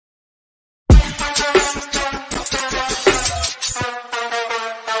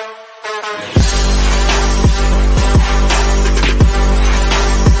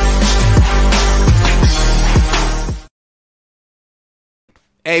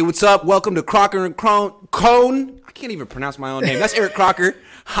Hey, what's up? Welcome to Crocker Cohn. I can't even pronounce my own name. That's Eric Crocker.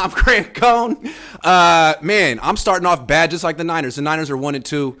 I'm Grant Cohn. Man, I'm starting off bad just like the Niners. The Niners are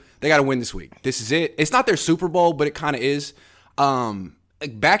 1-2. They got to win this week. This is it. It's not their Super Bowl, but it kind of is.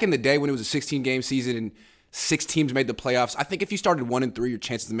 Like back in the day when it was a 16-game season and 6 teams made the playoffs, I think if you started 1-3, your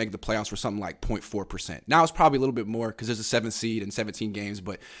chances to make the playoffs were something like 0.4%. Now it's probably a little bit more because there's a 7th seed and 17 games.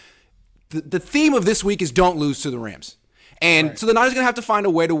 But the theme of this week is don't lose to the Rams. And so the Niners are going to have to find a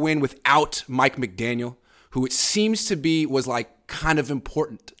way to win without Mike McDaniel, who it seems to be was like kind of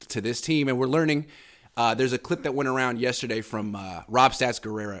important to this team. And we're learning, there's a clip that went around yesterday from Rob Stats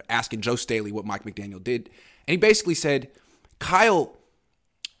Guerrera asking Joe Staley what Mike McDaniel did. And he basically said, Kyle,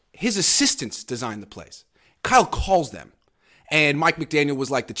 his assistants designed the plays. Kyle calls them. And Mike McDaniel was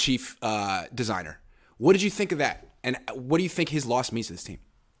like the chief designer. What did you think of that? And what do you think his loss means to this team?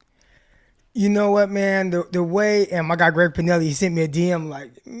 You know what, man? The way, and my guy Greg Pinelli, he sent me a DM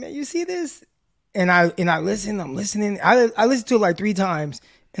like, man, you see this? And I listen, I'm listening. I listened to it like 3 times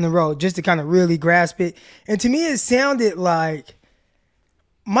in a row just to kind of really grasp it. And to me, it sounded like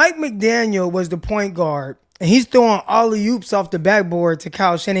Mike McDaniel was the point guard, and he's throwing alley-oops off the backboard to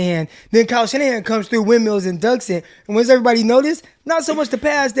Kyle Shanahan. Then Kyle Shanahan comes through windmills and dunks it. And once everybody noticed, not so much the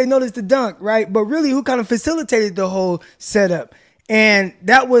pass, they noticed the dunk, right? But really, who kind of facilitated the whole setup? And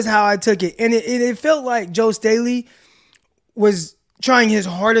that was how I took it. And it felt like Joe Staley was trying his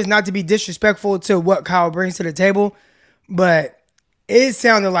hardest not to be disrespectful to what Kyle brings to the table. But it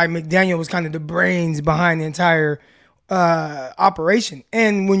sounded like McDaniel was kind of the brains behind the entire operation.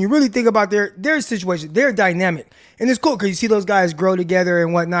 And when you really think about their situation, their dynamic. And it's cool because you see those guys grow together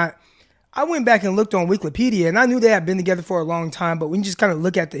and whatnot. I went back and looked on Wikipedia, and I knew they had been together for a long time. But when you just kind of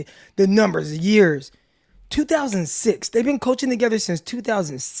look at the numbers, the years, 2006. They've been coaching together since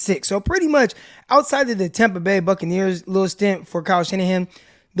 2006. So pretty much outside of the Tampa Bay Buccaneers little stint for Kyle Shanahan,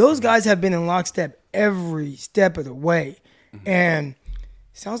 those guys have been in lockstep every step of the way. Mm-hmm. And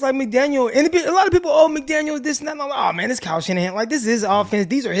sounds like McDaniel, and a lot of people, McDaniel, this and that. And oh, man, it's Kyle Shanahan. Like, this is his offense.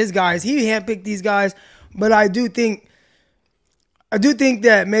 These are his guys. He handpicked these guys. But I do think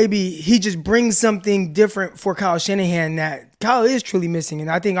that maybe he just brings something different for Kyle Shanahan that Kyle is truly missing.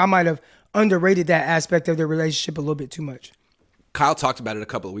 And I think I might have underrated that aspect of their relationship a little bit too much. Kyle talked about it a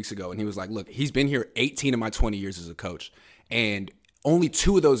couple of weeks ago, and he was like, look, he's been here 18 of my 20 years as a coach, and only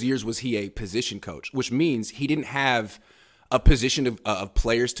 2 of those years was he a position coach, which means he didn't have a position of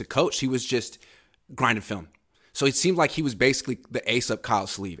players to coach. He was just grinding film. So it seemed like he was basically the ace up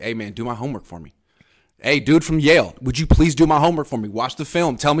Kyle's sleeve. Hey, man, do my homework for me. Hey, dude from Yale, would you please do my homework for me? Watch the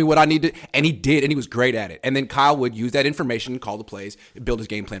film. Tell me what I need to. And he did, and he was great at it. And then Kyle would use that information, call the plays, and build his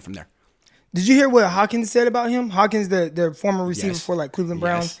game plan from there. Did you hear what Hawkins said about him? Hawkins, the former receiver for like Cleveland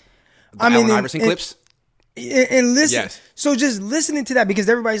Browns. The Allen Iverson clips. And listen, so just listening to that, because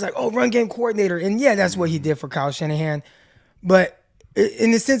everybody's like, run game coordinator. And yeah, that's what he did for Kyle Shanahan. But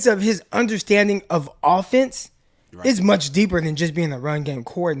in the sense of his understanding of offense, it's much deeper than just being a run game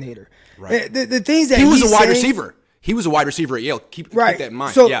coordinator. Right. The things that he was a wide receiver. He was a wide receiver at Yale. Keep that in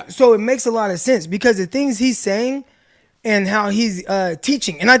mind. So it makes a lot of sense because the things he's saying and how he's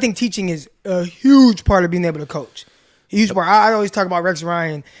teaching. And I think teaching is a huge part of being able to coach. A huge part. I always talk about Rex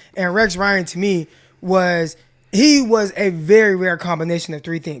Ryan. And Rex Ryan, to me, was a very rare combination of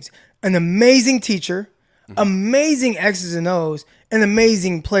 3 things. An amazing teacher, amazing X's and O's, and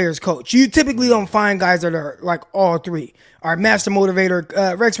amazing players coach. You typically don't find guys that are like all 3. Our master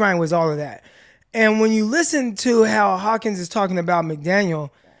motivator, Rex Ryan was all of that. And when you listen to how Hawkins is talking about McDaniel,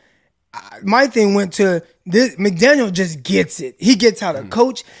 my thing went to this. McDaniel just gets it. He gets how to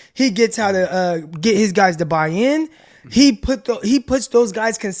coach. He gets how to get his guys to buy in. He puts those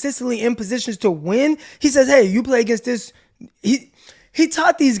guys consistently in positions to win. He says, "Hey, you play against this." He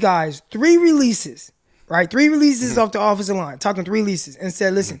taught these guys 3 releases, right? 3 releases off the offensive line. Taught them 3 releases and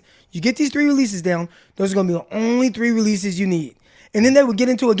said, "Listen, you get these 3 releases down. Those are going to be the only 3 releases you need." And then they would get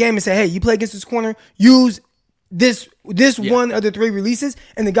into a game and say, "Hey, you play against this corner. Use this one of the 3 releases,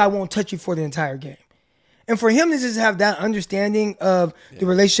 and the guy won't touch you for the entire game." And for him to just have that understanding of the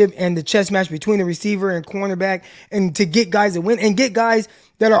relationship and the chess match between the receiver and cornerback, and to get guys to win and get guys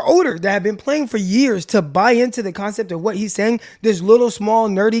that are older, that have been playing for years, to buy into the concept of what he's saying. This little small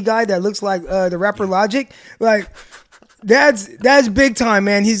nerdy guy that looks like the rapper Logic, like that's big time,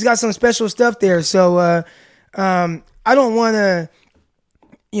 man. He's got some special stuff there. So I don't want to,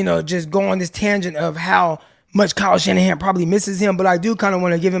 just go on this tangent of how much Kyle Shanahan probably misses him, but I do kind of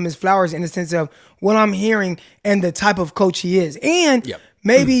want to give him his flowers in the sense of what I'm hearing and the type of coach he is. And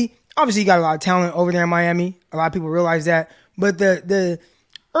maybe, obviously, he got a lot of talent over there in Miami. A lot of people realize that. But the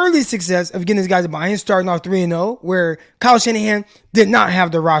early success of getting these guys to buy in, starting off 3-0, where Kyle Shanahan did not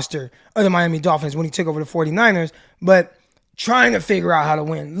have the roster of the Miami Dolphins when he took over the 49ers, but trying to figure out how to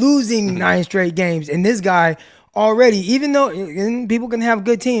win, losing 9 straight games. And this guy already, even though and people can have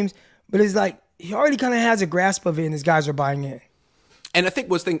good teams, but it's like he already kind of has a grasp of it, and his guys are buying in. And I think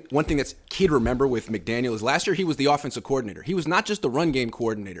one thing that's key to remember with McDaniel is last year he was the offensive coordinator. He was not just the run game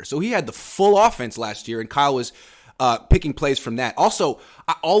coordinator. So he had the full offense last year, and Kyle was picking plays from that. Also,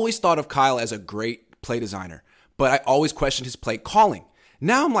 I always thought of Kyle as a great play designer, but I always questioned his play calling.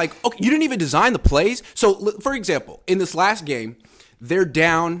 Now I'm like, okay, you didn't even design the plays? So, for example, in this last game, they're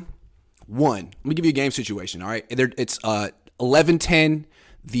down 1. Let me give you a game situation, all right? It's 11-10.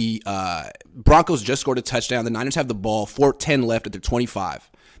 The Broncos just scored a touchdown. The Niners have the ball, 4:10 left at their 25.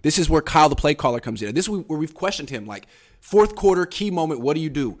 This is where Kyle, the play caller, comes in. And this is where we've questioned him. Like, fourth quarter, key moment, what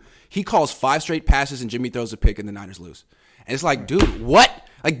do? He calls 5 straight passes, and Jimmy throws a pick, and the Niners lose. And it's like, dude, what?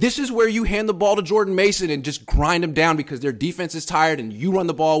 Like, this is where you hand the ball to Jordan Mason and just grind him down because their defense is tired and you run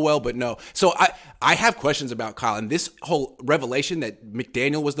the ball well, but no. So I have questions about Kyle. And this whole revelation that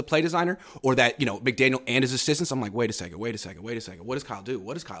McDaniel was the play designer, or that, McDaniel and his assistants, I'm like, wait a second. What does Kyle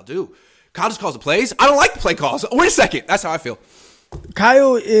do? Kyle just calls the plays? I don't like the play calls. Wait a second. That's how I feel.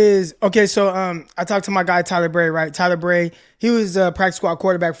 Kyle is okay. So I talked to my guy Tyler Bray, right? Tyler Bray, he was a practice squad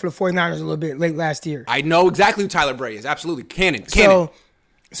quarterback for the 49ers a little bit late last year. I know exactly who Tyler Bray is. Absolutely. Cannon.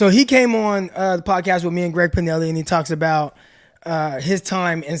 So he came on the podcast with me and Greg Pinelli, and he talks about his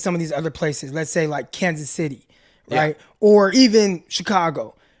time in some of these other places. Let's say like Kansas City, right? Yeah. Or even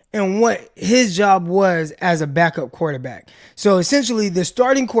Chicago, and what his job was as a backup quarterback. So essentially, the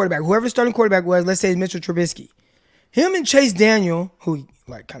starting quarterback, whoever the starting quarterback was, let's say Mitchell Trubisky. Him and Chase Daniel, who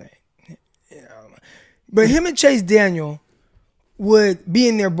like kind of, but him and Chase Daniel would be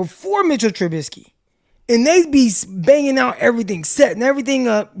in there before Mitchell Trubisky, and they'd be banging out everything, setting everything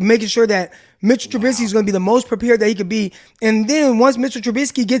up, making sure that Mitchell Trubisky is going to be the most prepared that he could be. And then once Mitchell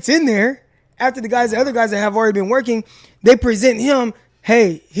Trubisky gets in there, after the other guys that have already been working, they present him,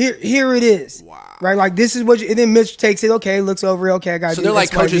 hey, here it is, right? Like this is what, and then Mitch takes it, okay, looks over it, okay, I got to do. So they're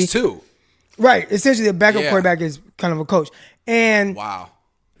like coaches too. Right. Essentially, the backup quarterback is kind of a coach. And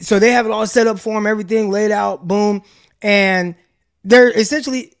so they have it all set up for him, everything laid out, boom. And they're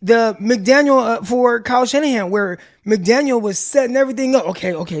essentially the McDaniel for Kyle Shanahan, where McDaniel was setting everything up.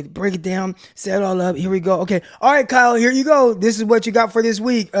 Okay, break it down, set it all up. Here we go. Okay, all right, Kyle, here you go. This is what you got for this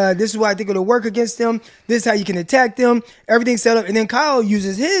week. This is what I think it'll work against them. This is how you can attack them. Everything's set up. And then Kyle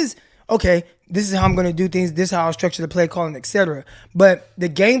uses his, this is how I'm going to do things. This is how I'll structure the play calling, etc. But the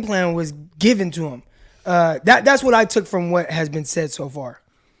game plan was given to him. That's what I took from what has been said so far.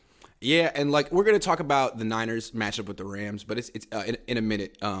 Yeah, and like we're going to talk about the Niners matchup with the Rams, but it's in a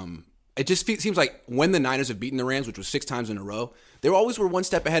minute. It just seems like when the Niners have beaten the Rams, which was 6 times in a row, they always were one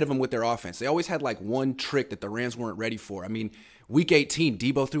step ahead of them with their offense. They always had like one trick that the Rams weren't ready for. I mean, Week 18,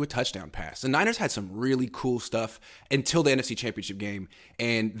 Debo threw a touchdown pass. The Niners had some really cool stuff until the NFC Championship game,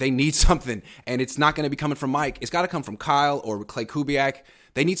 and they need something, and it's not going to be coming from Mike. It's got to come from Kyle or Clay Kubiak.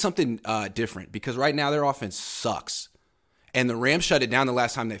 They need something different because right now their offense sucks. And the Rams shut it down the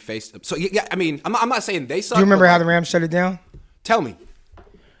last time they faced them. So, yeah, I mean, I'm not saying they suck. Do you remember how the Rams shut it down? Tell me.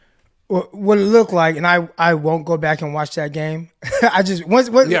 What it looked like, and I won't go back and watch that game. I just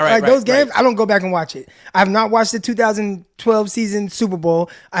those games, I don't go back and watch it. I have not watched the 2012 season Super Bowl.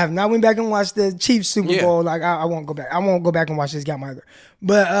 I have not went back and watched the Chiefs Super Bowl. Like I won't go back. I won't go back and watch this game either.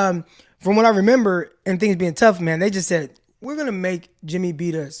 But from what I remember, and things being tough, man, they just said we're gonna make Jimmy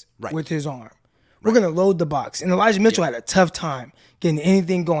beat us with his arm. We're going to load the box. And Elijah Mitchell had a tough time getting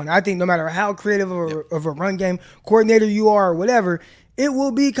anything going. I think no matter how creative of a run game coordinator you are or whatever, it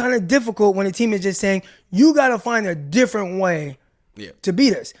will be kind of difficult when a team is just saying, you got to find a different way to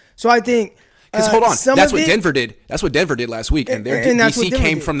beat us. So I think because hold on, that's what Denver did. That's what Denver did last week. And their DC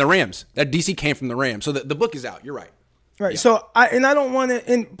came from the Rams. That DC came from the Rams. So the book is out. You're right. Right. Yeah. So I don't want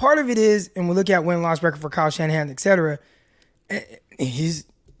to, and part of it is, and we look at win-loss record for Kyle Shanahan, et cetera, he's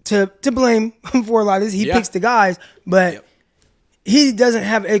to blame for a lot of this. He picks the guys, but he doesn't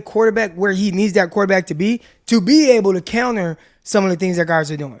have a quarterback where he needs that quarterback to be able to counter some of the things that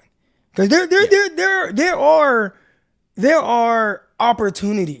guys are doing. Because there are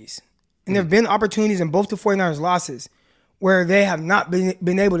opportunities, and there have been opportunities in both the 49ers losses where they have not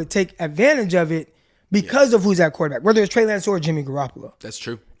been able to take advantage of it because of who's at quarterback, whether it's Trey Lance or Jimmy Garoppolo. That's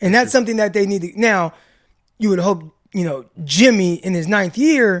true. And that's something that they need to. Now, you would hope, Jimmy in his 9th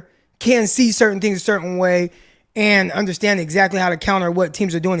year can see certain things a certain way and understand exactly how to counter what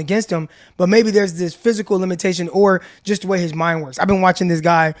teams are doing against him. But maybe there's this physical limitation or just the way his mind works. I've been watching this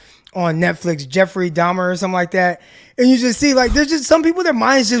guy on Netflix, Jeffrey Dahmer or something like that. And you just see, like, there's just some people, their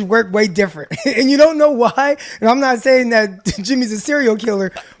minds just work way different. And you don't know why. And I'm not saying that Jimmy's a serial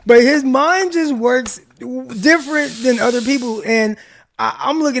killer, but his mind just works different than other people. And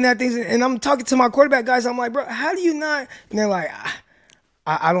I'm looking at things and I'm talking to my quarterback guys. I'm like, bro, how do you not? And they're like,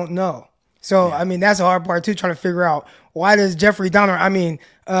 I don't know. So, yeah. I mean, that's a hard part too, trying to figure out why does Jimmy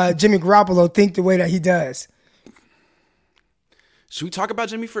Garoppolo think the way that he does. Should we talk about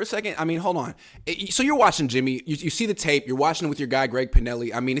Jimmy for a second? I mean, hold on. So you're watching Jimmy. You see the tape. You're watching it with your guy, Greg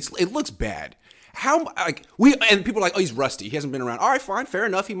Pinelli. I mean, it looks bad. And people are like, oh, he's rusty. He hasn't been around. All right, fine. Fair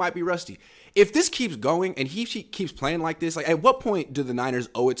enough. He might be rusty. If this keeps going and he keeps playing like this, like, at what point do the Niners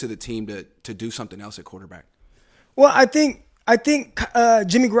owe it to the team to do something else at quarterback? Well, I think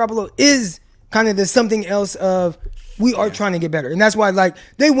Jimmy Garoppolo is kind of the something else of we are trying to get better. And that's why, like,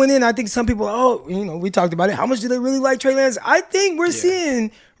 they went in. I think some people, we talked about it. How much do they really like Trey Lance? I think we're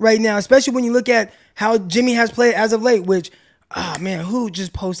seeing right now, especially when you look at how Jimmy has played as of late, which, who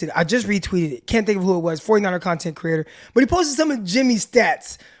just posted? I just retweeted it. Can't think of who it was. 49er content creator. But he posted some of Jimmy's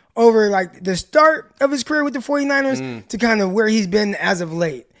stats over, like, the start of his career with the 49ers to kind of where he's been as of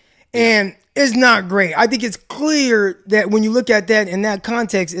late. And it's not great. I think it's clear that when you look at that in that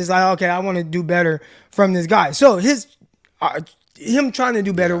context, it's like, okay, I want to do better from this guy. So him trying to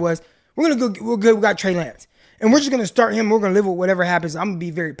do better was, we're good. We got Trey Lance. And we're just going to start him. We're going to live with whatever happens. I'm going to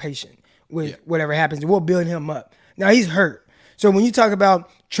be very patient with whatever happens. We'll build him up. Now, he's hurt. So when you talk about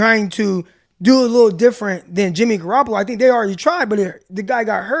trying to do a little different than Jimmy Garoppolo, I think they already tried, but the guy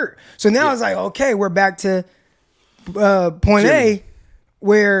got hurt. So now it's like, okay, we're back to point A,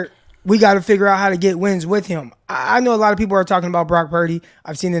 where we got to figure out how to get wins with him. I know a lot of people are talking about Brock Purdy.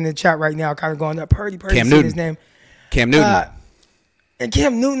 I've seen it in the chat right now, kind of going up. Purdy, Cam Newton. His name. Cam Newton. And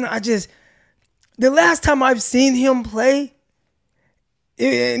Cam Newton, the last time I've seen him play,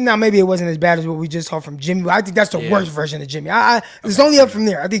 now maybe it wasn't as bad as what we just saw from Jimmy, but I think that's the worst version of Jimmy. It's only up from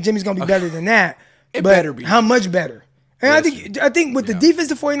there. I think Jimmy's going to be better than that. It better be. How much better? And I think with the defense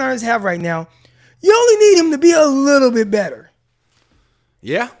the 49ers have right now, you only need him to be a little bit better.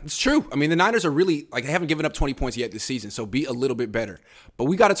 Yeah, it's true. I mean, the Niners are really, like, they haven't given up 20 points yet this season, so be a little bit better. But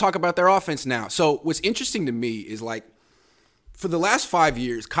we got to talk about their offense now. So what's interesting to me is, like, for the last 5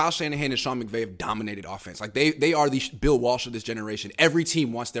 years, Kyle Shanahan and Sean McVay have dominated offense. Like, they are the Bill Walsh of this generation. Every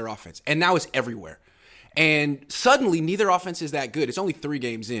team wants their offense, and now it's everywhere. And suddenly, neither offense is that good. It's only 3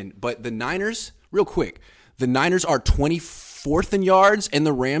 games in. But the Niners, real quick, the Niners are 24th in yards, and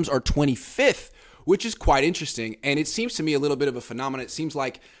the Rams are 25th. Which is quite interesting, and it seems to me a little bit of a phenomenon. It seems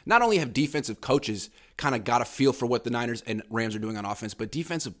like not only have defensive coaches kind of got a feel for what the Niners and Rams are doing on offense, but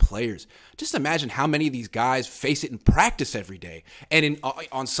defensive players. Just imagine how many of these guys face it in practice every day and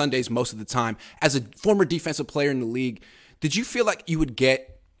on Sundays most of the time. As a former defensive player in the league, did you feel like you would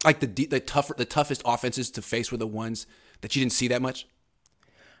get like the toughest offenses to face were the ones that you didn't see that much?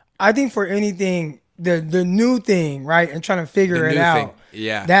 I think for anything, the new thing, right, and trying to figure it out.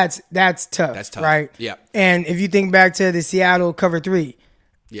 Yeah. That's tough. That's tough. Right? Yeah. And if you think back to the Seattle cover 3,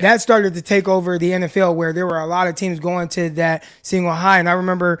 that started to take over the NFL where there were a lot of teams going to that single high. And I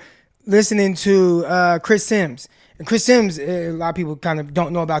remember listening to Chris Sims. And Chris Sims, a lot of people kind of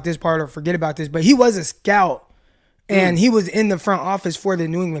don't know about this part or forget about this, but he was a scout and he was in the front office for the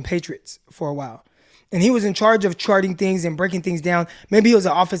New England Patriots for a while. And he was in charge of charting things and breaking things down. Maybe he was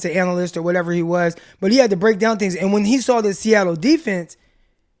an offensive analyst or whatever he was, but he had to break down things. And when he saw the Seattle defense,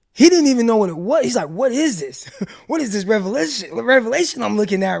 he didn't even know what it was. He's like, what is this? What is this revelation I'm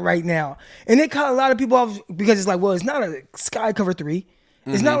looking at right now? And it caught a lot of people off because it's like, well, it's not a sky cover 3.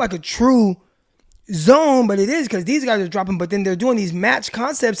 It's not like a true zone, but it is because these guys are dropping, but then they're doing these match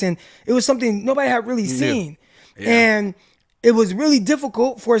concepts, and it was something nobody had really seen. Yeah. And it was really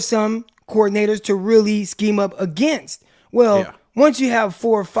difficult for some coordinators to really scheme up against. Well, once you have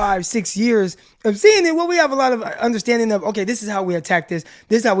 4, 5, 6 years of seeing it, well, we have a lot of understanding of, okay, this is how we attack this.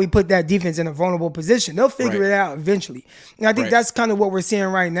 This is how we put that defense in a vulnerable position. They'll figure it out eventually. And I think that's kind of what we're seeing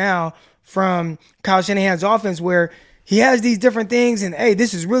right now from Kyle Shanahan's offense, where he has these different things, and hey,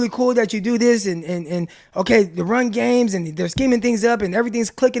 this is really cool that you do this, and okay, the run games, and they're scheming things up, and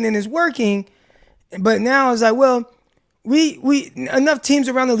everything's clicking and it's working. But now it's like, well, we enough teams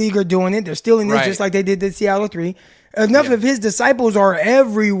around the league are doing it. They're stealing this just like they did the Seattle 3. Enough of his disciples are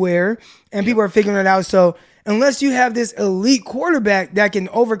everywhere, and people are figuring it out. So unless you have this elite quarterback that can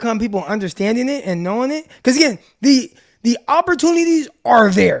overcome people understanding it and knowing it, because again, the opportunities are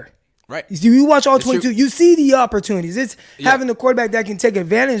there. Right. You watch all It's 22, true. you see the opportunities. It's having the quarterback that can take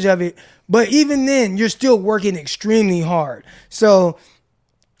advantage of it. But even then, you're still working extremely hard. So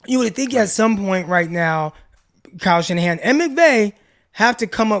you would think at some point right now, Kyle Shanahan and McVay have to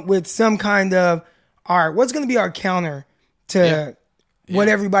come up with some kind of, all right, what's going to be our counter to what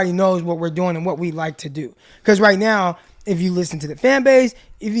everybody knows what we're doing and what we like to do. Because right now, if you listen to the fan base,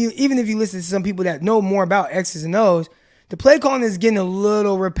 even if you listen to some people that know more about X's and O's, the play calling is getting a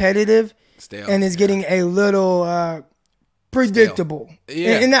little repetitive and it's getting a little predictable.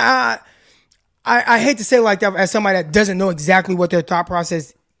 Yeah. And I hate to say it like that as somebody that doesn't know exactly what their thought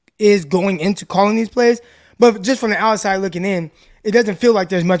process is going into calling these plays, but just from the outside looking in, it doesn't feel like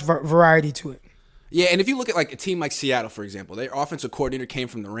there's much variety to it. Yeah, and if you look at like a team like Seattle, for example, their offensive coordinator came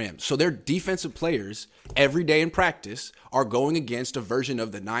from the Rams. So their defensive players every day in practice are going against a version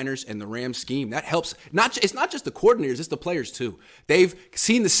of the Niners and the Rams scheme. That helps. It's not just the coordinators, it's the players too. They've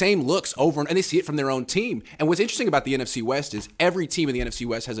seen the same looks over and they see it from their own team. And what's interesting about the NFC West is every team in the NFC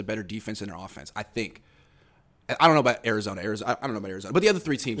West has a better defense than their offense, I think. I don't know about Arizona. I don't know about Arizona, but the other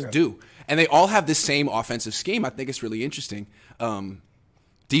three teams do. And they all have this same offensive scheme. I think it's really interesting.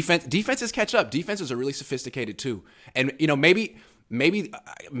 Defenses catch up. Defenses are really sophisticated too. And maybe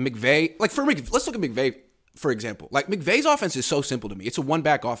McVay, let's look at McVay for example. Like McVay's offense is so simple to me. It's a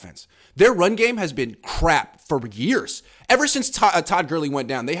one-back offense. Their run game has been crap for years. Ever since Todd Gurley went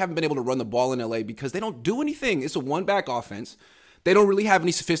down, they haven't been able to run the ball in LA because they don't do anything. It's a one-back offense. They don't really have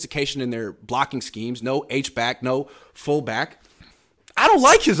any sophistication in their blocking schemes. No H-back, no fullback. I don't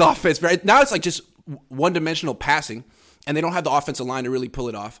like his offense. Now it's like just one-dimensional passing. And they don't have the offensive line to really pull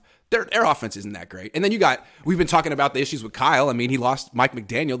it off. Their offense isn't that great. And then we've been talking about the issues with Kyle. I mean, he lost Mike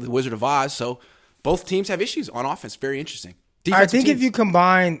McDaniel, the Wizard of Oz. So both teams have issues on offense. Very interesting. I think if you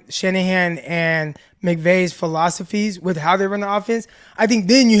combine Shanahan and McVay's philosophies with how they run the offense, I think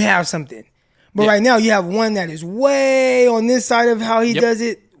then you have something. But right now you have one that is way on this side of how he does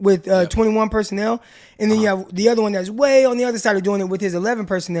it with 21 personnel. And then you have the other one that's way on the other side of doing it with his 11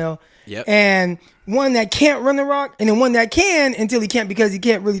 personnel. Yep. And one that can't run the rock, and then one that can until he can't because he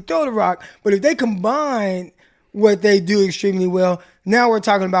can't really throw the rock. But if they combine what they do extremely well, now we're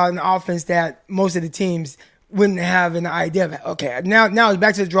talking about an offense that most of the teams wouldn't have an idea of. Okay, now it's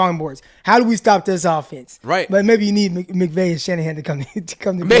back to the drawing boards. How do we stop this offense? Right. But maybe you need McVay and Shanahan to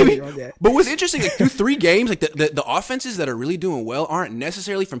come to maybe on that. But what's interesting, like through 3 games, like the offenses that are really doing well aren't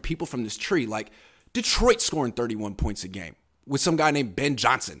necessarily from people from this tree. Like Detroit scoring 31 points a game with some guy named Ben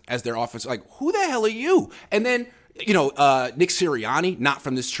Johnson as their offense. Like, who the hell are you? And then, Nick Sirianni, not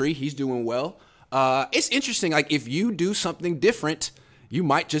from this tree. He's doing well. It's interesting. Like, if you do something different, you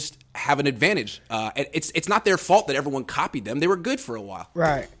might just have an advantage. And it's not their fault that everyone copied them. They were good for a while.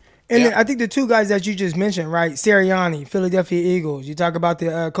 Right. And then I think the 2 guys that you just mentioned, right, Sirianni, Philadelphia Eagles. You talk about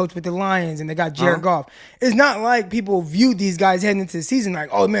the coach with the Lions, and they got Jared Goff. It's not like people viewed these guys heading into the season like,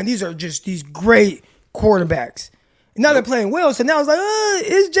 oh, man, these are just these great quarterbacks. Now they're playing well, so now it's like,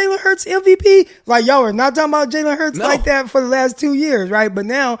 is Jalen Hurts MVP? Like, y'all are not talking about Jalen Hurts like that for the last 2 years, right? But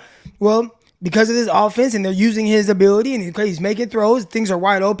now, because of this offense and they're using his ability and he's making throws, things are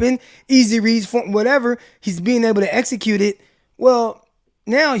wide open, easy reads, whatever, he's being able to execute it. Well,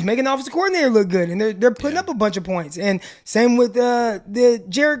 now he's making the offensive coordinator look good, and they're putting up a bunch of points. And same with the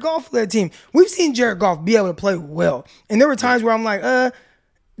Jared Goff-led team. We've seen Jared Goff be able to play well. And there were times where I'm like,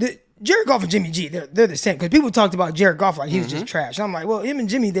 Jared Goff and Jimmy G, they're the same. Because people talked about Jared Goff like he was just trash. And I'm like, well, him and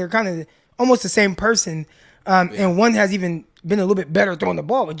Jimmy, they're kind of almost the same person. And one has even been a little bit better throwing the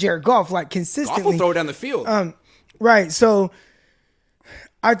ball with Jared Goff, like consistently. Goff will throw it down the field. Right. So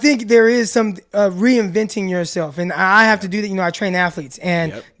I think there is some reinventing yourself. And I have to do that. I train athletes.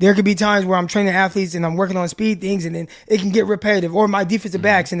 And there could be times where I'm training athletes and I'm working on speed things, and then it can get repetitive. Or my defensive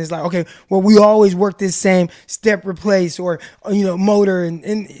backs, and it's like, okay, well, we always work this same step replace or motor.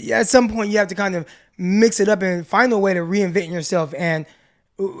 And at some point you have to kind of mix it up and find a way to reinvent yourself. And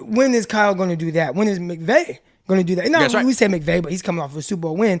when is Kyle going to do that? When is McVay going to do that? And we say McVay, but he's coming off of a Super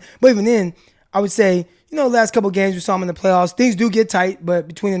Bowl win. But even then, I would say, last couple of games we saw him in the playoffs. Things do get tight, but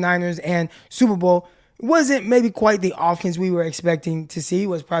between the Niners and Super Bowl, it wasn't maybe quite the offense we were expecting to see. It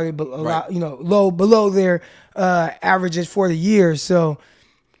was probably below their averages for the year. So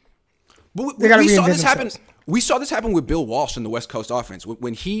they got to reinvent themselves. We saw this happen with Bill Walsh in the West Coast offense.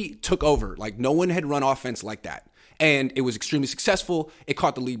 When he took over, like no one had run offense like that. And it was extremely successful. It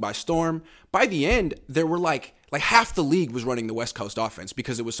caught the league by storm. By the end, there were like half the league was running the West Coast offense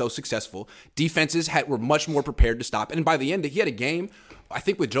because it was so successful. Defenses were much more prepared to stop. And by the end, he had a game I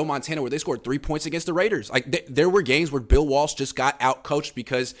think with Joe Montana where they scored 3 points against the Raiders. Like there were games where Bill Walsh just got out-coached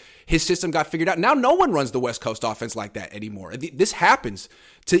because his system got figured out. Now no one runs the West Coast offense like that anymore. This happens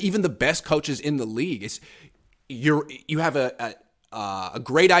to even the best coaches in the league. You have a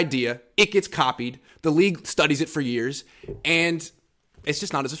great idea. It gets copied. The league studies it for years, and it's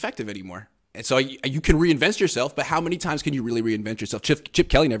just not as effective anymore. And so you can reinvent yourself, but how many times can you really reinvent yourself? Chip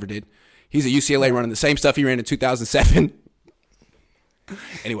Kelly never did. He's at UCLA running the same stuff he ran in 2007.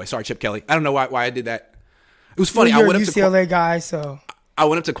 Anyway, sorry, Chip Kelly. I don't know why I did that. It was funny. You're a UCLA guy, so I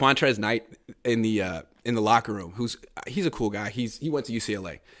went up to Quantrez Knight in the locker room. He's a cool guy. He went to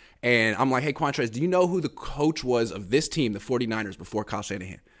UCLA. And I'm like, hey, Quantrez, do you know who the coach was of this team, the 49ers, before Kyle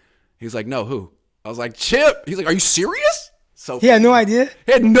Shanahan? He was like, no, who? I was like, Chip. He's like, are you serious? So he had no idea?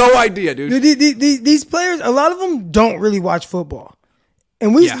 He had no idea, dude. These players, a lot of them don't really watch football.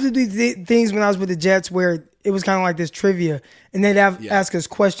 And we used to do things when I was with the Jets where it was kind of like this trivia, and they'd ask us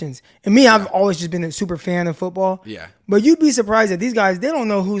questions. And me, I've always just been a super fan of football. Yeah. But you'd be surprised that these guys, they don't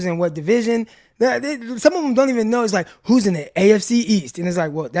know who's in what division. Some of them don't even know. It's like, who's in the AFC East? And it's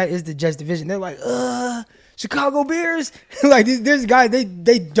like, well, that is the Jets division. They're like, Chicago Bears? Like, there's guys,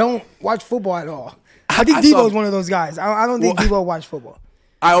 they don't watch football at all. I think Debo's one of those guys. I don't think Debo watched football.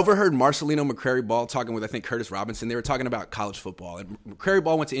 I overheard Marcelino McCrary-Ball talking with, I think, Curtis Robinson. They were talking about college football. And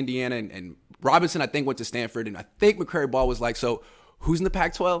McCrary-Ball went to Indiana, and Robinson, I think, went to Stanford. And I think McCrary-Ball was like, so who's in the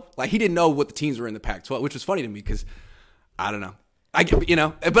Pac-12? Like, he didn't know what the teams were in the Pac-12, which was funny to me because, I don't know.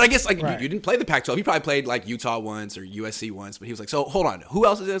 But I guess, like, you didn't play the Pac-12. You probably played, like, Utah once or USC once. But he was like, so hold on. Who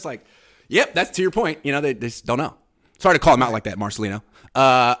else is this? Like, yep, that's to your point. They just don't know. Sorry to call him out like that, Marcelino.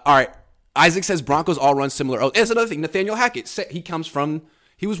 All right. Isaac says Broncos all run similar. Oh, that's another thing. Nathaniel Hackett,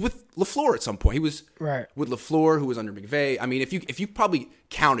 he was with LaFleur at some point. He was with LaFleur, who was under McVay. I mean, if you probably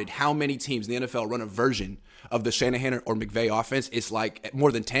counted how many teams in the NFL run a version of the Shanahan or McVay offense, it's like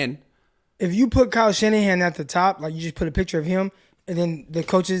more than 10. If you put Kyle Shanahan at the top, like you just put a picture of him, and then the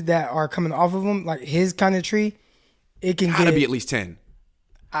coaches that are coming off of him, like his kind of tree, it can gotta be at least 10.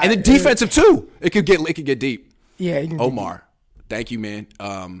 And the defensive too. It could get deep. Yeah, it can Omar, thank you, man.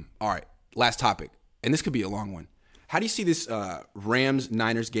 All right, last topic, and this could be a long one. How do you see this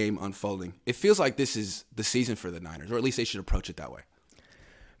Rams-Niners game unfolding? It feels like this is the season for the Niners, or at least they should approach it that way.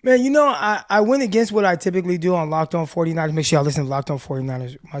 Man, I went against what I typically do on Locked On 49ers. Make sure y'all listen to Locked On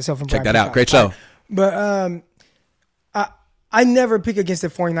 49ers, myself and Brian. Check that out. Great show. But I never pick against the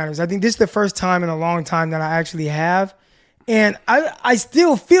 49ers. I think this is the first time in a long time that I actually have. And I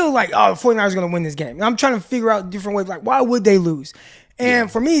still feel like, the 49ers are going to win this game. And I'm trying to figure out different ways, like, why would they lose?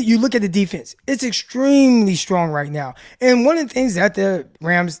 And for me, you look at the defense. It's extremely strong right now. And one of the things that the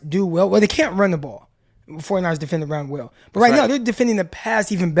Rams do well, they can't run the ball. 49ers defend the run well. But right now, they're defending the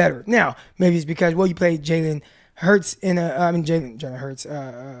pass even better. Now, maybe it's because, you played Justin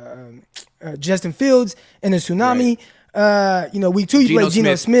Fields in a tsunami. Right. Week 2, you played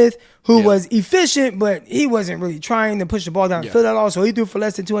Geno Smith, who was efficient, but he wasn't really trying to push the ball down the field at all, so he threw for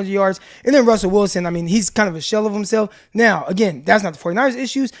less than 200 yards. And then Russell Wilson, he's kind of a shell of himself. Now, again, that's not the 49ers'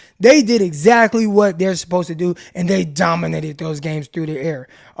 issues. They did exactly what they're supposed to do, and they dominated those games through the air.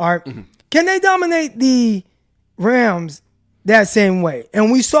 All right. Mm-hmm. Can they dominate the Rams that same way?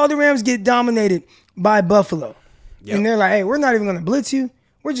 And we saw the Rams get dominated by Buffalo. Yep. And they're like, hey, we're not even going to blitz you.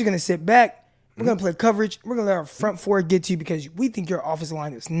 We're just going to sit back. We're going to play coverage. We're going to let our front four get to you because we think your offensive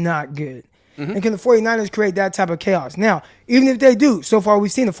line is not good. Mm-hmm. And can the 49ers create that type of chaos? Now, even if they do, so far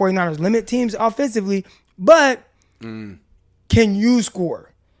we've seen the 49ers limit teams offensively, but can you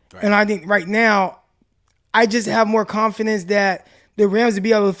score? Right. And I think right now, I just have more confidence that the Rams will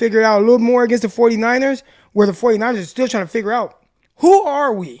be able to figure it out a little more against the 49ers, where the 49ers are still trying to figure out, who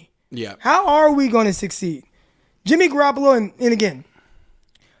are we? Yeah. How are we going to succeed? Jimmy Garoppolo, and again,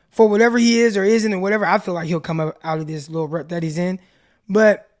 for whatever he is or isn't or whatever, I feel like he'll come out of this little rut that he's in.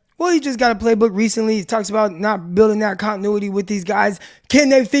 But, he just got a playbook recently. He talks about not building that continuity with these guys. Can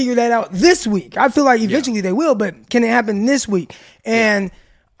they figure that out this week? I feel like eventually they will, but can it happen this week? And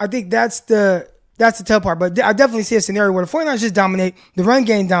I think that's the tough part. But I definitely see a scenario where the 49ers just dominate, the run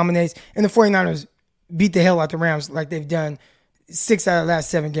game dominates, and the 49ers beat the hell out the Rams like they've done 6 out of the last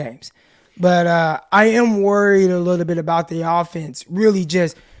 7 games. But I am worried a little bit about the offense. Really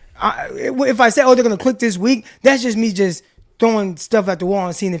just, if I say, they're going to click this week, that's just me just throwing stuff at the wall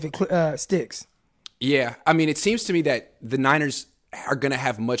and seeing if it sticks. Yeah. It seems to me that the Niners are going to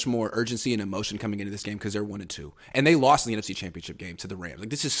have much more urgency and emotion coming into this game because they're 1-2. And they lost in the NFC Championship game to the Rams. Like,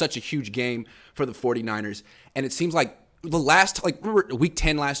 this is such a huge game for the 49ers. And it seems like remember week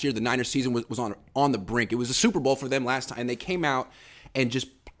 10 last year, the Niners season was on the brink. It was a Super Bowl for them last time. And they came out and just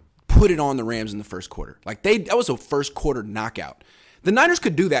put it on the Rams in the first quarter. Like, that was a first quarter knockout. The Niners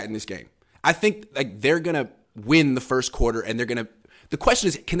could do that in this game. I think like they're going to win the first quarter, and the question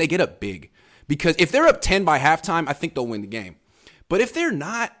is, can they get up big? Because if they're up 10 by halftime, I think they'll win the game. But if they're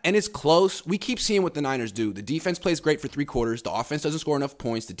not, and it's close, we keep seeing what the Niners do. The defense plays great for 3 quarters. The offense doesn't score enough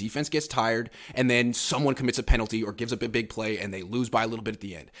points. The defense gets tired, and then someone commits a penalty or gives up a big play, and they lose by a little bit at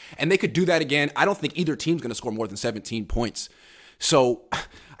the end. And they could do that again. I don't think either team's going to score more than 17 points. So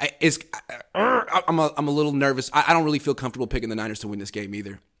I'm a little nervous. I don't really feel comfortable picking the Niners to win this game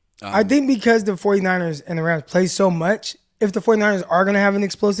either. I think because the 49ers and the Rams play so much, if the 49ers are going to have an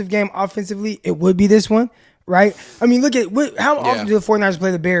explosive game offensively, it would be this one. Right? I mean, look at how often do the 49ers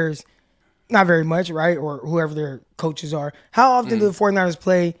play the Bears? Not very much, right? Or whoever their coaches are. How often do the 49ers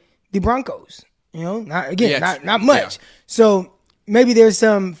play the Broncos? You know, not much. Yeah. So maybe there's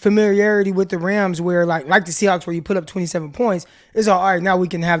some familiarity with the Rams where like the Seahawks where you put up 27 points, it's all right, now we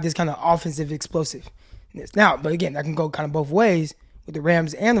can have this kind of offensive explosiveness. Now, but again, that can go kind of both ways with the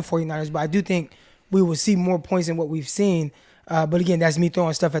Rams and the 49ers, but I do think we will see more points than what we've seen. But again, that's me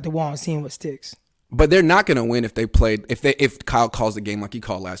throwing stuff at the wall and seeing what sticks. But they're not going to win if Kyle calls the game like he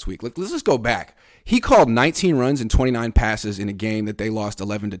called last week. Let's just go back. He called 19 runs and 29 passes in a game that they lost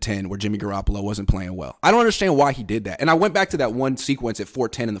 11-10 where Jimmy Garoppolo wasn't playing well. I don't understand why he did that. And I went back to that one sequence at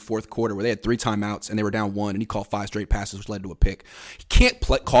 4:10 in the fourth quarter where they had 3 timeouts and they were down 1 and he called 5 straight passes which led to a pick. He can't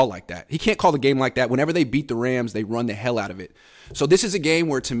call like that. He can't call the game like that. Whenever they beat the Rams, they run the hell out of it. So this is a game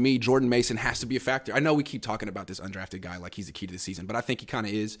where, to me, Jordan Mason has to be a factor. I know we keep talking about this undrafted guy like he's the key to the season, but I think he kind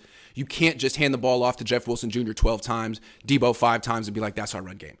of is. You can't just hand the ball off to Jeff Wilson Jr. 12 times, Debo 5 times, and be like, that's our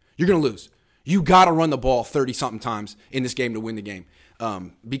run game. You're going to lose. You got to run the ball 30-something times in this game to win the game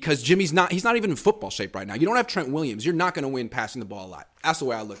because he's not even in football shape right now. You don't have Trent Williams. You're not going to win passing the ball a lot. That's the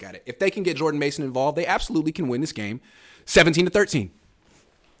way I look at it. If they can get Jordan Mason involved, they absolutely can win this game 17-13.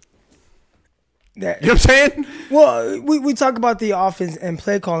 You know what I'm saying? Well, we talk about the offense and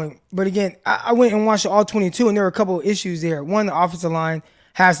play calling, but again, I went and watched all 22, and there were a couple of issues there. One, the offensive line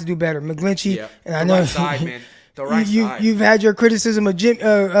has to do better. McGlinchey, and I know right side, man. The right side. You've had your criticism of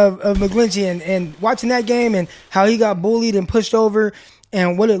McGlinchey, and watching that game and how he got bullied and pushed over,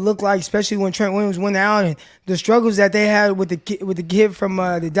 and what it looked like, especially when Trent Williams went out, and the struggles that they had with the kid from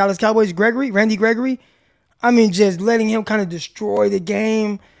the Dallas Cowboys, Randy Gregory. I mean, just letting him kind of destroy the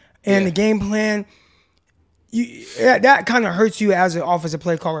game. And the game plan, that kind of hurts you as an offensive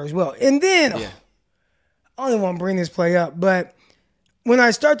play caller as well. And then, I don't even want to bring this play up, but when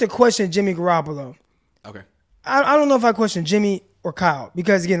I start to question Jimmy Garoppolo, I don't know if I question Jimmy or Kyle.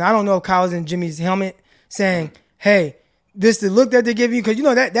 Because, again, I don't know if Kyle's in Jimmy's helmet saying, hey, this is the look that they're giving you. Because, you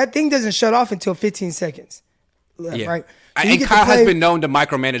know, that thing doesn't shut off until 15 seconds. Yeah. Right? So and Kyle has been known to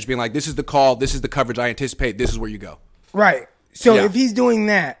micromanage, being like, this is the call, this is the coverage I anticipate, this is where you go. Right. So if he's doing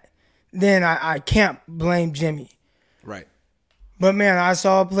that, then I can't blame Jimmy. Right. But, man, I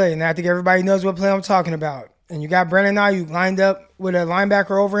saw a play, and I think everybody knows what play I'm talking about. And you got Brandon Ayuk lined up with a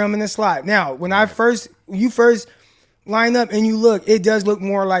linebacker over him in the slot. Now, when you first line up and you look, it does look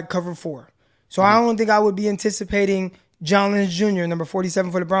more like cover 4. So I don't think I would be anticipating John Lynch Jr., number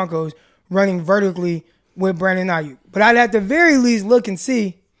 47 for the Broncos, running vertically with Brandon Ayuk. But I'd at the very least look and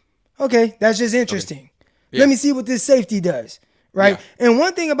see, okay, that's just interesting. Okay. Yeah. Let me see what this safety does. Right. Yeah. And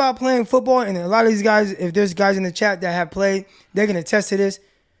one thing about playing football, and a lot of these guys, if there's guys in the chat that have played, they can attest to this.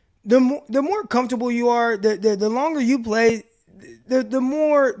 The more comfortable you are, the longer you play, the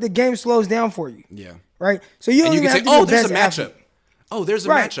more the game slows down for you. Yeah. Right. So you don't even have to be the best athlete. Oh, there's a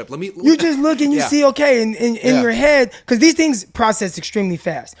matchup. Let me. You just look and you see, okay, in your head, because these things process extremely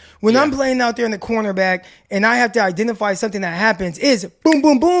fast. When I'm playing out there in the cornerback and I have to identify something that happens, is boom,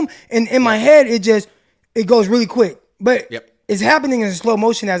 boom, boom, and in my head it goes really quick, but it's happening in slow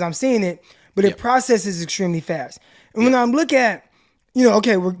motion as I'm seeing it, but it processes extremely fast. And when I'm looking at, you know,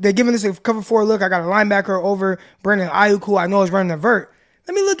 okay, they're giving us a cover 4 look. I got a linebacker over Brandon Ayuk, who I know is running a vert.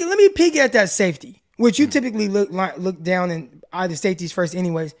 Let me peek at that safety, which you typically look down and eye the safeties first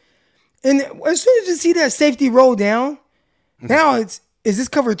anyways. And as soon as you see that safety roll down, now is this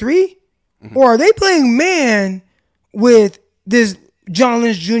cover 3? Or are they playing man with this John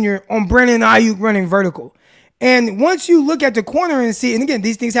Lynch Jr. on Brandon Ayuk running vertical? And once you look at the corner and see, and again,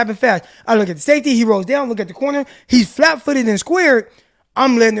 these things happen fast. I look at the safety, he rolls down, look at the corner, he's flat-footed and squared,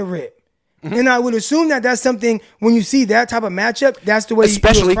 I'm letting it rip. And I would assume that that's something, when you see that type of matchup, that's the way you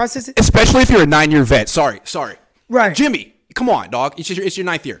process it. Especially if you're a 9-year vet. Sorry. Right. Jimmy, come on, dog. It's your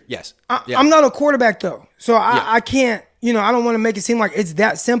 9th year. Yes. I'm not a quarterback, though. So I can't, you know, I don't want to make it seem like it's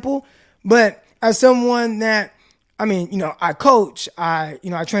that simple. But as someone that, I mean, you know, I coach, I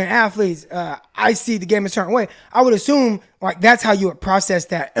train athletes, I see the game a certain way. I would assume, like, that's how you would process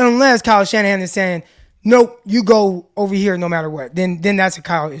that. Unless Kyle Shanahan is saying, nope, you go over here no matter what. Then that's a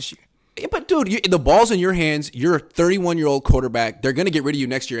Kyle issue. Yeah, but dude, the ball's in your hands. You're a 31-year-old quarterback. They're going to get rid of you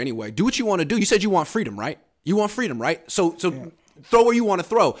next year anyway. Do what you want to do. You said you want freedom, right? You want freedom, right? So throw where you want to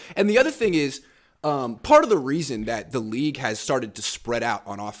throw. And the other thing is, part of the reason that the league has started to spread out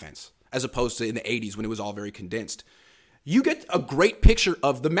on offense, as opposed to in the 80s when it was all very condensed, you get a great picture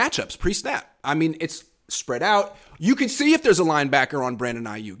of the matchups pre-snap. I mean, it's spread out. You can see if there's a linebacker on Brandon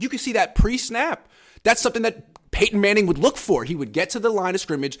Ayuk. You can see that pre-snap. That's something that Peyton Manning would look for. He would get to the line of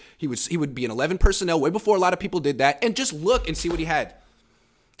scrimmage. He would be in 11 personnel way before a lot of people did that, and just look and see what he had.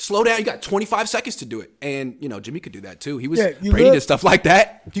 Slow down. You got 25 seconds to do it. And, Jimmy could do that too. He was Brady did stuff like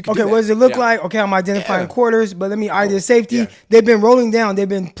that. Okay, what does it look like? Okay, I'm identifying quarters, but let me eye this safety. Yeah. They've been rolling down. They've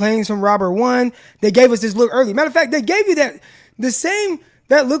been playing some robber one. They gave us this look early. Matter of fact, they gave you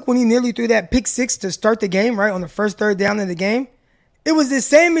that look when he nearly threw that pick six to start the game, right, on the first third down of the game. It was the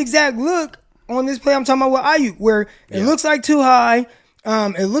same exact look on this play I'm talking about with Ayuk, where it looks like too high,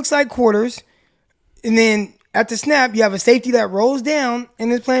 it looks like quarters, and then at the snap, you have a safety that rolls down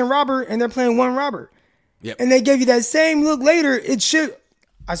and is playing robber, and they're playing one robber. Yep. And they gave you that same look later.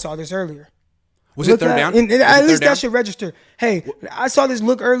 I saw this earlier. Was it third down? At least that should register. Hey, I saw this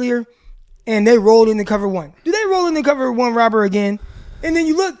look earlier, and they rolled into cover one. Do they roll into cover one robber again? And then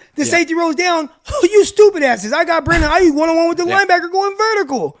you look, the safety rolls down. Oh, you stupid asses. I got Brandon Ayuk one-on-one with the linebacker going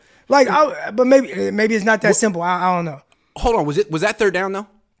vertical. But maybe it's not that simple. I don't know. Hold on. Was that third down, though?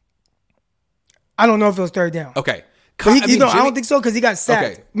 I don't know if it was third down. Okay. I don't think so because he got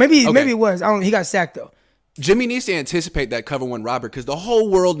sacked. Okay. Maybe it was. He got sacked, though. Jimmy needs to anticipate that cover one robber because the whole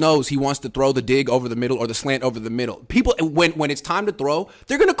world knows he wants to throw the dig over the middle or the slant over the middle. People, when it's time to throw,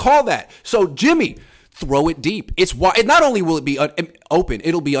 they're going to call that. So, Jimmy, throw it deep. Not only will it be open,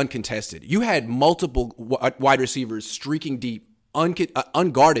 it'll be uncontested. You had multiple wide receivers streaking deep,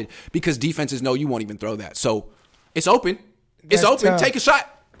 unguarded, because defenses know you won't even throw that. So, it's open. It's open. Tough. Take a shot.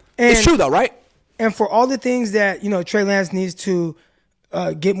 It's true, though, right? And for all the things that, Trey Lance needs to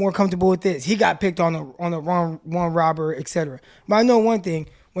get more comfortable with this, he got picked on the wrong one robber, etc. But I know one thing.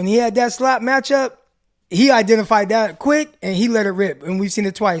 When he had that slot matchup, he identified that quick, and he let it rip. And we've seen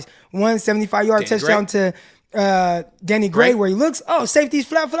it twice. One 75-yard touchdown to Danny Gray, where he looks, safety's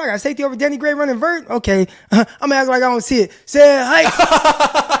flat foot. I got safety over Danny Gray running vert. Okay, I'm going to act like I don't see it. Say,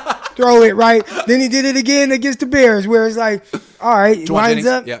 hike. Throw it, right? Then he did it again against the Bears, where it's like, all right, lines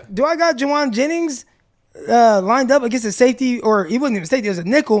up. Yeah. Do I got Juwan Jennings lined up against a safety? Or he wasn't even safety, it was a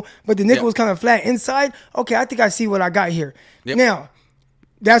nickel, but the nickel was kind of flat inside. Okay, I think I see what I got here. Yep. Now,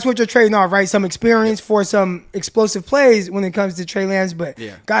 that's what you're trading off, right? Some experience for some explosive plays when it comes to Trey Lance. But,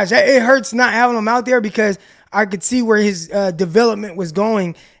 gosh, it hurts not having him out there because I could see where his development was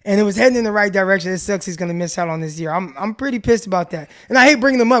going, and it was heading in the right direction. It sucks he's going to miss out on this year. I'm pretty pissed about that. And I hate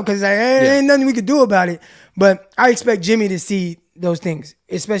bringing him up because ain't nothing we could do about it. But I expect Jimmy to see those things,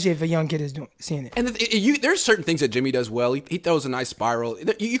 especially if a young kid is seeing it. And there's certain things that Jimmy does well. He throws a nice spiral.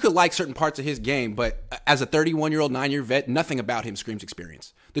 You could like certain parts of his game, but as a 31-year-old, 9-year vet, nothing about him screams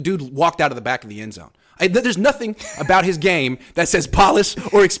experience. The dude walked out of the back of the end zone. There's nothing about his game that says polish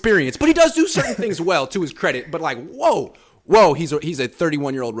or experience, but he does do certain things well, to his credit. But whoa, he's a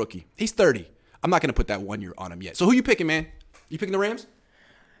 31-year-old rookie. He's 30. I'm not going to put that 1 year on him yet. So who you picking, man? You picking the Rams?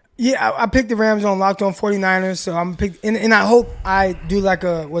 Yeah, I picked the Rams on Locked On 49ers, so I'm picked, and I hope I do like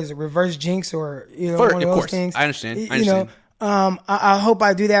a reverse jinx or one of those things. I understand. I hope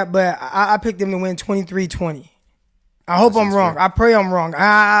I do that, but I picked them to win 23-20. I hope I'm wrong. Fair. I pray I'm wrong.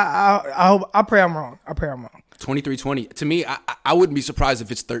 I pray I'm wrong. 23-20. To me, I wouldn't be surprised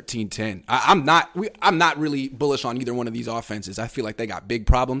if it's 13-10. I'm not really bullish on either one of these offenses. I feel like they got big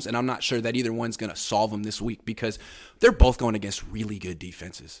problems, and I'm not sure that either one's going to solve them this week because they're both going against really good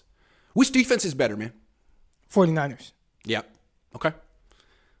defenses. Which defense is better, man? 49ers. Yeah. Okay.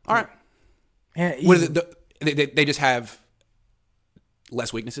 All right. Yeah, what is it? They just have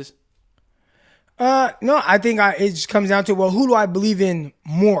less weaknesses? No, I think it just comes down to, who do I believe in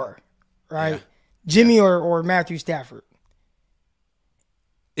more, right? Yeah. Jimmy or Matthew Stafford?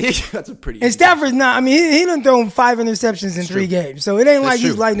 That's a pretty. And Stafford's not. I mean, he done thrown 5 interceptions in 3 games, so it ain't like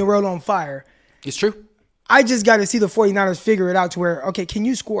he's lighting the world on fire. It's true. I just got to see the 49ers figure it out to where, okay, can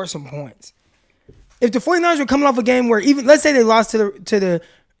you score some points? If the 49ers were coming off a game where even, let's say they lost to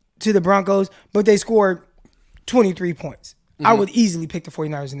the Broncos, but they scored 23 points, I would easily pick the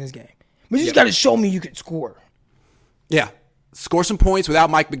 49ers in this game. But you just got to show me you can score. Yeah. Score some points without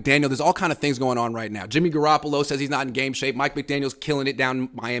Mike McDaniel. There's all kind of things going on right now. Jimmy Garoppolo says he's not in game shape. Mike McDaniel's killing it down in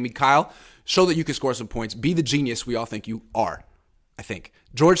Miami. Kyle, show that you can score some points. Be the genius we all think you are. I think.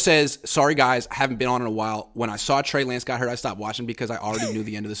 George says, sorry, guys, I haven't been on in a while. When I saw Trey Lance got hurt, I stopped watching because I already knew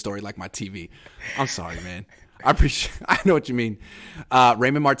the end of the story like my TV. I'm sorry, man. I know what you mean.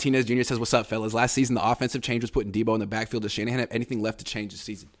 Raymond Martinez Jr. says, what's up, fellas? Last season, the offensive change was putting Debo in the backfield. Does Shanahan have anything left to change this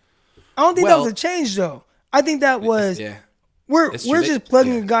season? I don't think that was a change, though. I think that was we're just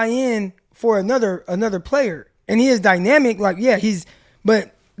plugging a guy in for another player, and he is dynamic. Like,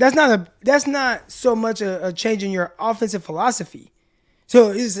 but that's not so much a change in your offensive philosophy.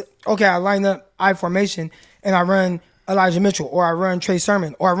 So it's okay. I line up I formation and I run Elijah Mitchell, or I run Trey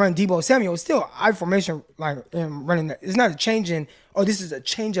Sermon, or I run Debo Samuel. It's still I formation, like, and running that. It's not a change in. Oh, this is a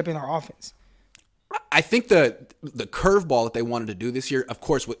change up in our offense. I think the curveball that they wanted to do this year, of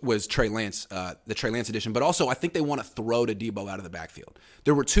course, was Trey Lance, the Trey Lance edition. But also, I think they want to throw to Debo out of the backfield.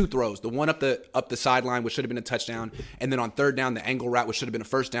 There were 2 throws: the one up the sideline, which should have been a touchdown, and then on third down, the angle route, which should have been a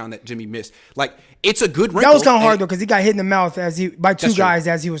first down that Jimmy missed. Like, it's a good wrinkle. That was kind of hard though, because he got hit in the mouth by 2 guys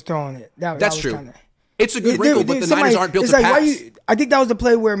as he was throwing it. That's true. It's a good wrinkle, but the Niners aren't built to pass. I think that was the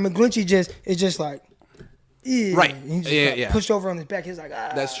play where McGlinchey is just like, right, he just pushed over on his back. He's like,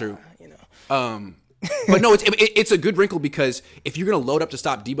 that's true. But no, it's a good wrinkle, because if you're going to load up to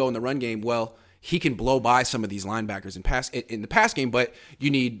stop Debo in the run game, well, he can blow by some of these linebackers in the pass game, but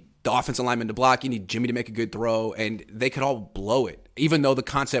you need the offensive lineman to block. You need Jimmy to make a good throw, and they could all blow it, even though the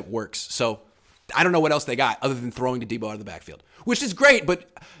concept works. So I don't know what else they got other than throwing to Debo out of the backfield, which is great, but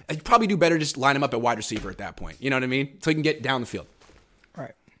you probably do better just line him up at wide receiver at that point. You know what I mean? So he can get down the field.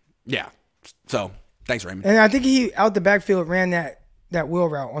 Right. Yeah. So thanks, Raymond. And I think he out the backfield ran that wheel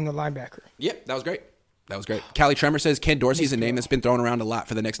route on the linebacker. Yep, that was great. That was great. Callie Tremor says Ken Dorsey is a name that's been thrown around a lot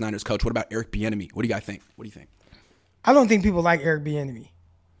for the next Niners coach. What about Eric Bieniemy? What do you guys think? I don't think people like Eric Bieniemy.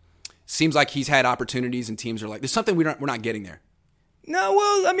 Seems like he's had opportunities and teams are like, there's something we're not getting there. No,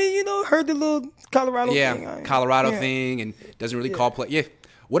 well, I mean, heard the little Colorado thing. Yeah, Colorado thing, and doesn't really call play. Yeah.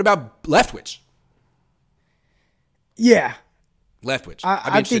 What about Leftwich? Yeah. Leftwich.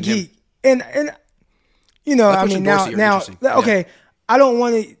 I think he and I mean, now okay, I don't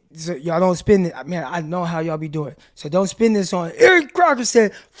want to. So y'all don't spin it. Man, I know how y'all be doing. So don't spin this on. Eric Crocker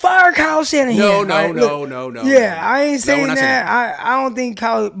said, fire Kyle Shanahan. No. Yeah, I ain't saying that. I don't think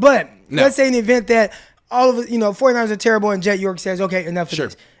Kyle. But let's say in the event that all of it, 49ers are terrible and Jet York says, okay, enough of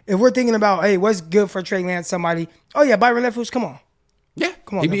this. If we're thinking about, hey, what's good for Trey Lance, somebody, Byron Leftwich, come on. Yeah,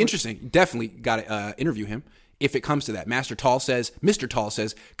 come on. He'd be interesting. Definitely got to interview him if it comes to that. Mr. Tall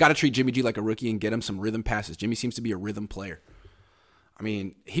says, got to treat Jimmy G like a rookie and get him some rhythm passes. Jimmy seems to be a rhythm player. I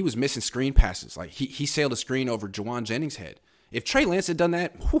mean, he was missing screen passes. Like, he sailed a screen over Jawan Jennings' head. If Trey Lance had done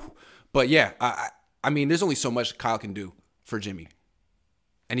that, whew. But yeah, I mean, there's only so much Kyle can do for Jimmy.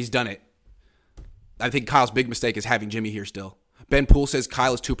 And he's done it. I think Kyle's big mistake is having Jimmy here still. Ben Poole says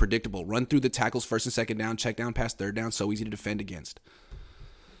Kyle is too predictable. Run through the tackles first and second down, check down past third down, so easy to defend against.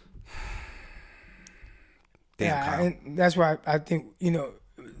 Damn, Kyle. And that's why I think,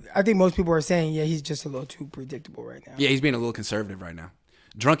 I think most people are saying, he's just a little too predictable right now. Yeah, he's being a little conservative right now.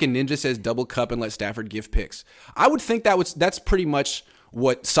 Drunken Ninja says double cup and let Stafford give picks. I would think that's pretty much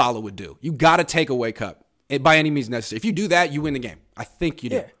what Saleh would do. You got to take away Cup by any means necessary. If you do that, you win the game. I think you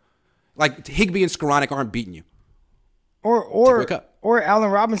do. Yeah. Like, Higbee and Skoranek aren't beating you. Or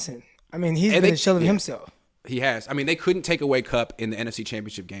Allen Robinson. I mean, he's been a shell of himself. He has. I mean, they couldn't take away Cup in the NFC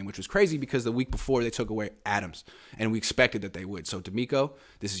Championship game, which was crazy because the week before they took away Adams, and we expected that they would. So, D'Amico,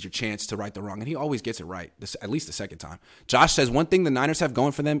 this is your chance to right the wrong, and he always gets it right, at least the second time. Josh says one thing the Niners have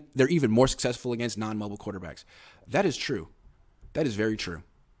going for them, they're even more successful against non-mobile quarterbacks. That is true. That is very true.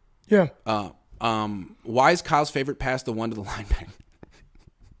 Yeah. Why is Kyle's favorite pass the one to the linebacker?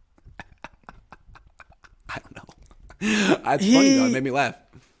 I don't know. That's funny, though. It made me laugh.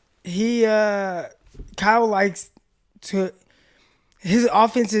 Kyle likes to. His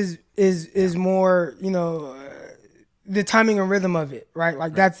offense is more, the timing and rhythm of it, right?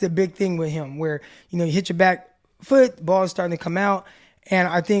 Like, that's the big thing with him, where you hit your back foot, the ball is starting to come out, and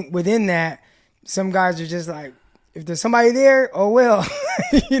I think within that, some guys are just like, if there's somebody there, oh well,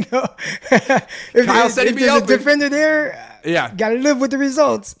 if Kyle said he'd be there's open. A defender there, got to live with the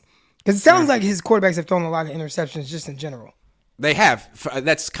results. Because it sounds like his quarterbacks have thrown a lot of interceptions just in general. They have.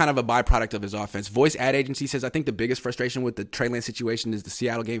 That's kind of a byproduct of his offense. Voice ad agency says, I think the biggest frustration with the Trey Lance situation is the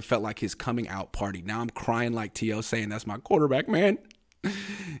Seattle game felt like his coming out party. Now I'm crying like T.O. saying, that's my quarterback, man.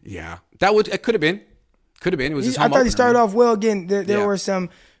 Yeah. It could have been. It was his home I thought opener, he started man. off well. Again, there were some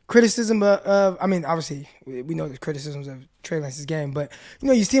criticism of, I mean, obviously, we know there's criticisms of Trey Lance's game, but,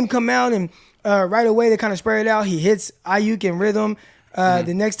 you see him come out and right away they kind of spray it out. He hits Ayuk in rhythm.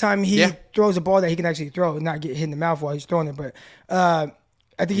 The next time he throws a ball that he can actually throw and not get hit in the mouth while he's throwing it. But I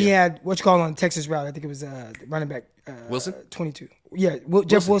think he had on the Texas route. I think it was the running back Wilson? 22. Yeah,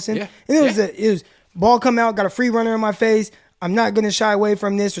 Jeff Wilson. Yeah. And it was ball come out, got a free runner in my face. I'm not going to shy away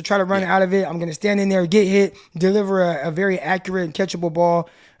from this or try to run out of it. I'm going to stand in there, get hit, deliver a very accurate and catchable ball.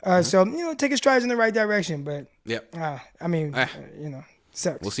 So, take a strides in the right direction. But,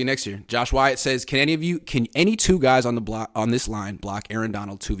 sucks. We'll see next year. Josh Wyatt says, can any two guys on this line block Aaron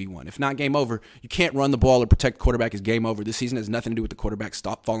Donald 2v1? If not, game over. You can't run the ball or protect the quarterback is game over. This season has nothing to do with the quarterback.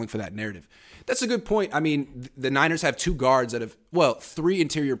 Stop falling for that narrative. That's a good point. I mean, the Niners have two guards three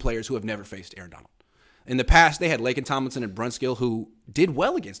interior players who have never faced Aaron Donald. In the past, they had Laken Tomlinson and Brunskill who did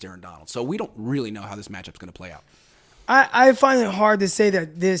well against Aaron Donald. So we don't really know how this matchup's going to play out. I find it hard to say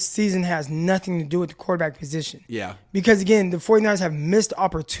that this season has nothing to do with the quarterback position. Yeah. Because, again, the 49ers have missed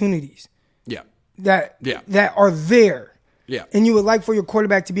opportunities. Yeah. That are there. Yeah. And you would like for your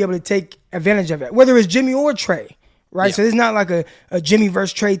quarterback to be able to take advantage of it, whether it's Jimmy or Trey, right? Yeah. So it's not like a Jimmy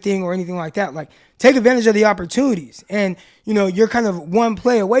versus Trey thing or anything like that. Like, take advantage of the opportunities. And, you're kind of one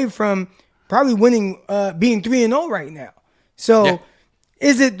play away from probably winning, being 3-0 right now. So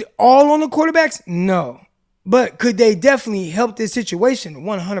is it all on the quarterbacks? No. But could they definitely help this situation?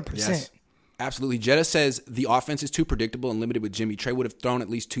 100%. Yes, absolutely. Jetta says the offense is too predictable and limited with Jimmy. Trey would have thrown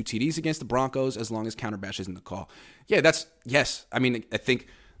at least 2 TDs against the Broncos as long as counterbash isn't the call. Yeah, yes. I mean, I think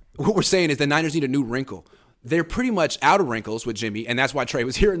what we're saying is the Niners need a new wrinkle. They're pretty much out of wrinkles with Jimmy, and that's why Trey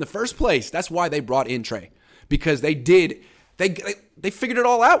was here in the first place. That's why they brought in Trey, because they figured it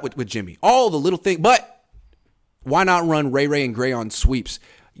all out with Jimmy. All the little things. But why not run Ray and Gray on sweeps?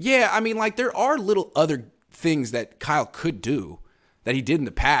 Yeah, I mean, there are little other things that Kyle could do that he did in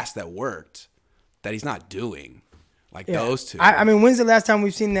the past that worked that he's not doing, those two. I mean, when's the last time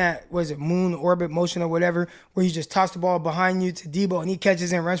we've seen that? Was it moon orbit motion or whatever, where you just toss the ball behind you to Debo and he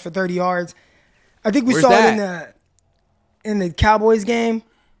catches and runs for 30 yards? I think we saw it in the Cowboys game.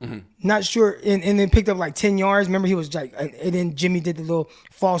 Mm-hmm. Not sure, and then picked up 10 yards. Remember, he was and then Jimmy did the little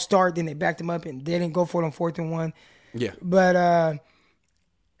false start. Then they backed him up and they didn't go for it on 4th and 1. Yeah, but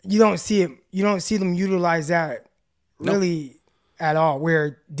you don't see it. You don't see them utilize that really at all.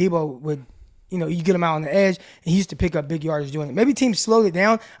 Where Debo would, you get him out on the edge, and he used to pick up big yardage doing it. Maybe teams slowed it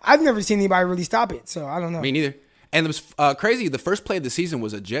down. I've never seen anybody really stop it, so I don't know. Me neither. And it was crazy. The first play of the season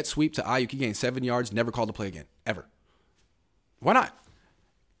was a jet sweep to Ayuk. He gained 7 yards. Never called the play again, ever. Why not?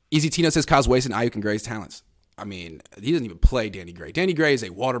 Easy Tino says Kyle's wasting Ayuk and Gray's talents. I mean, he doesn't even play Danny Gray. Danny Gray is a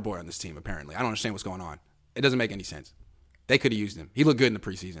water boy on this team, apparently. I don't understand what's going on. It doesn't make any sense. They could have used him. He looked good in the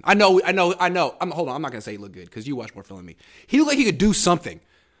preseason. I know. Hold on. I'm not going to say he looked good because you watch more film than me. He looked like he could do something.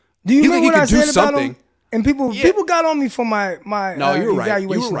 Do you know what I said about him? And people got on me for my no, you were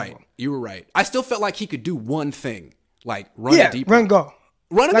evaluation. Right. You were right. I still felt like he could do one thing, like run a deep run go.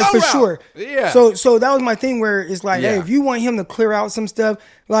 Run a go for route. Sure. Yeah. So that was my thing where it's hey, if you want him to clear out some stuff,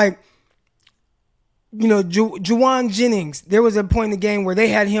 Juwan Jennings, there was a point in the game where they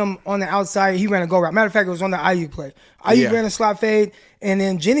had him on the outside. He ran a go route. Matter of fact, it was on the Ayuk play. Ayuk ran a slot fade, and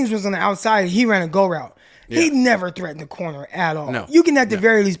then Jennings was on the outside. He ran a go route. Yeah. He never threatened the corner at all. No. You can at the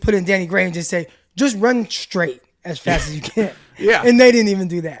very least put in Danny Gray and just say, just run straight as fast as you can. Yeah. And they didn't even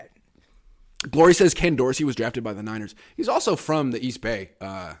do that. Glory says Ken Dorsey was drafted by the Niners. He's also from the East Bay,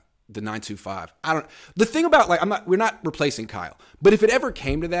 the 925. The thing about we're not replacing Kyle, but if it ever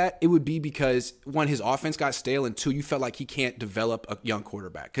came to that, it would be because one, his offense got stale, and two, you felt like he can't develop a young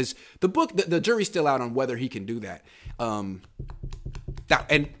quarterback because the jury's still out on whether he can do that. And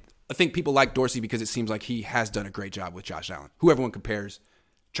I think people like Dorsey because it seems like he has done a great job with Josh Allen, who everyone compares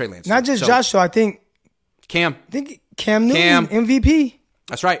Trey Lance. Not just Josh, though. I think Cam Newton, MVP.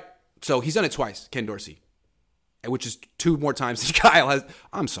 That's right. So he's done it twice, Ken Dorsey, which is 2 more times than Kyle has.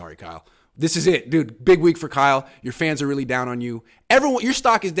 I'm sorry, Kyle. This is it, dude. Big week for Kyle. Your fans are really down on you. Everyone, your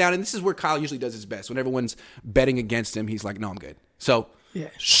stock is down, and this is where Kyle usually does his best. When everyone's betting against him, he's like, no, I'm good. So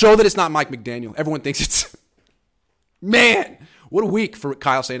show that it's not Mike McDaniel. Everyone thinks it's – man, what a week for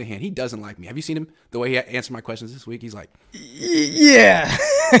Kyle Shanahan. He doesn't like me. Have you seen him, the way he answered my questions this week? He's like – yeah.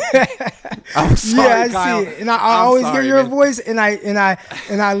 I'm sorry, Kyle. See it. And I always hear your voice, and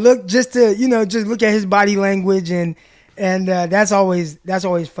I look just to just look at his body language, and that's always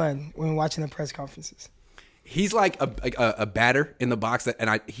fun when watching the press conferences. He's like a batter in the box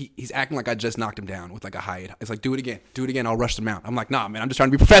he's acting like I just knocked him down with a high 8. It's like, do it again. I'll rush them out. I'm like, nah, man, I'm just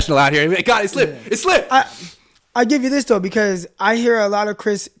trying to be professional out here. God, it slipped. Yeah. It slipped. I give you this though, because I hear a lot of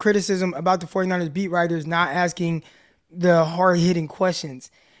criticism about the 49ers beat writers not asking the hard hitting questions.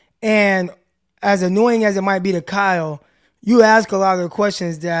 And as annoying as it might be to Kyle, you ask a lot of the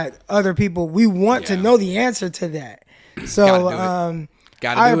questions that other people, we want to know the answer to that. So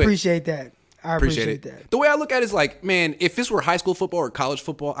I appreciate that. I appreciate that. The way I look at it is man, if this were high school football or college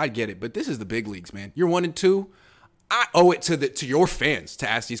football, I'd get it. But this is the big leagues, man. You're 1 and 2. I owe it to your fans to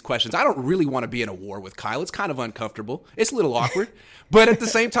ask these questions. I don't really want to be in a war with Kyle. It's kind of uncomfortable. It's a little awkward. But at the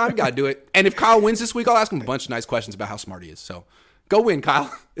same time, you got to do it. And if Kyle wins this week, I'll ask him a bunch of nice questions about how smart he is. So go win,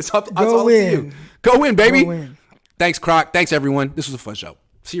 Kyle. It's all up to you. Go win, baby. Go win. Thanks, Croc. Thanks, everyone. This was a fun show.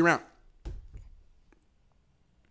 See you around.